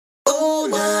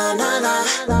na na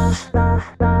na.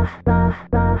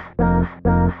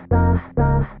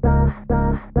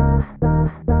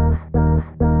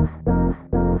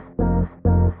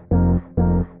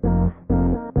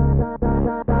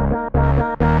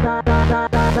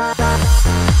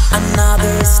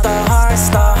 Another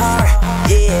star,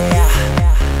 yeah.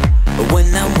 When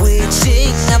I'm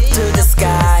reaching up to the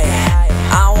sky,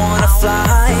 I wanna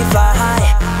fly,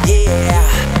 yeah.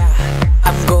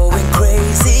 I'm going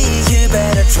crazy, you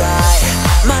better try.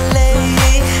 My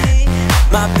lady,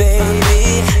 my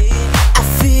baby, I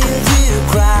feel you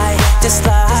cry, just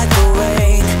like the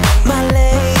rain. My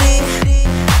lady,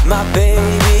 my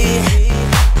baby,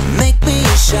 make me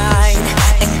shine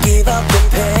and give up the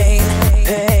pain.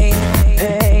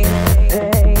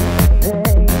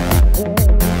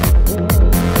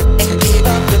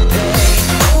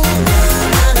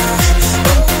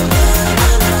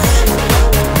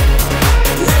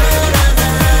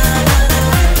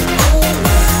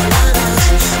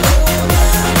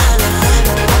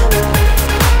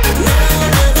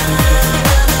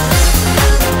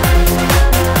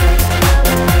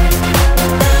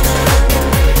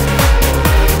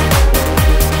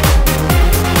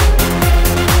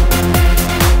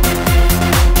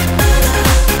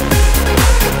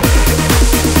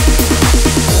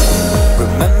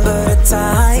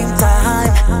 Time,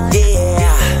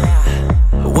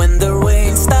 yeah. When the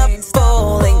rain stops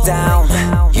falling down,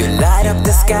 you light up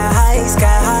the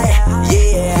sky,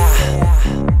 yeah.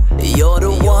 You're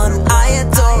the one I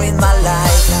adore in my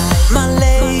life. My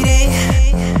lady,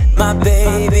 my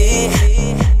baby,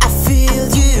 I feel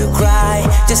you cry,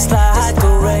 just like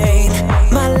the rain.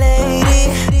 My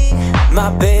lady, my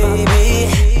baby,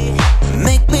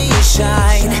 make me shine.